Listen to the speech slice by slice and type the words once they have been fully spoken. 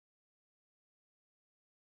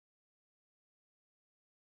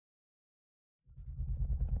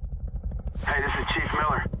Hey, this is Chief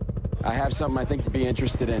Miller. I have something I think you'd be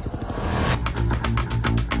interested in.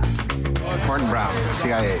 Martin Brown,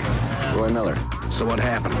 CIA. Roy Miller. So what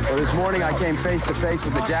happened? Well, this morning I came face to face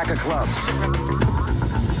with the Jack of Clubs.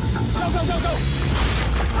 Go, go, go, go!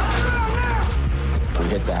 We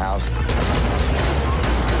hit the house.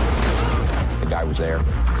 The guy was there.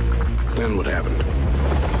 Then what happened?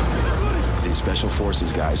 These special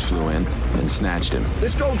forces guys flew in and snatched him.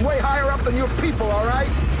 This goes way higher up than your people, all right?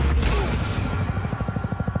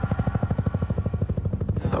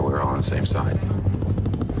 Thought we were all on the same side.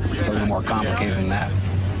 It's a little more complicated than that.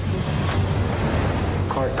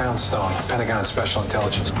 Clark Poundstone, Pentagon Special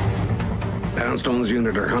Intelligence. Poundstone's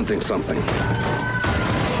unit are hunting something.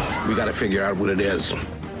 We gotta figure out what it is.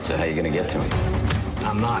 So how you gonna get to him?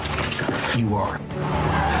 I'm not. You are.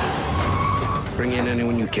 Bring in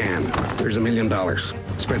anyone you can. There's $1 million.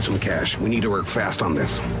 Spread some cash. We need to work fast on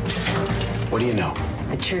this. What do you know?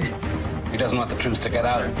 The truth. He doesn't want the truth to get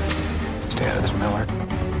out. Stay out of this, Miller.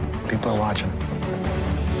 People are watching.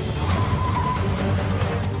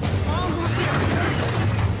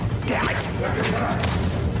 Damn it!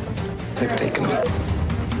 They've taken him.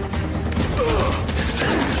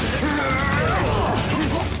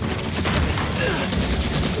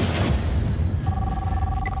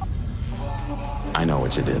 I know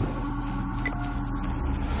what you did.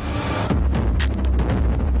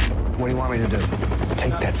 What do you want me to do?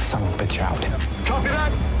 Take that son of a bitch out. Copy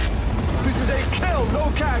that? This is a kill,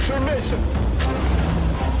 no capture mission.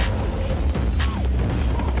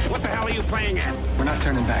 What the hell are you playing at? We're not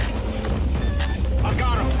turning back. I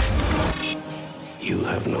got him! You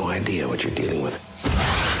have no idea what you're dealing with.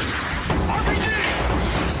 RPG!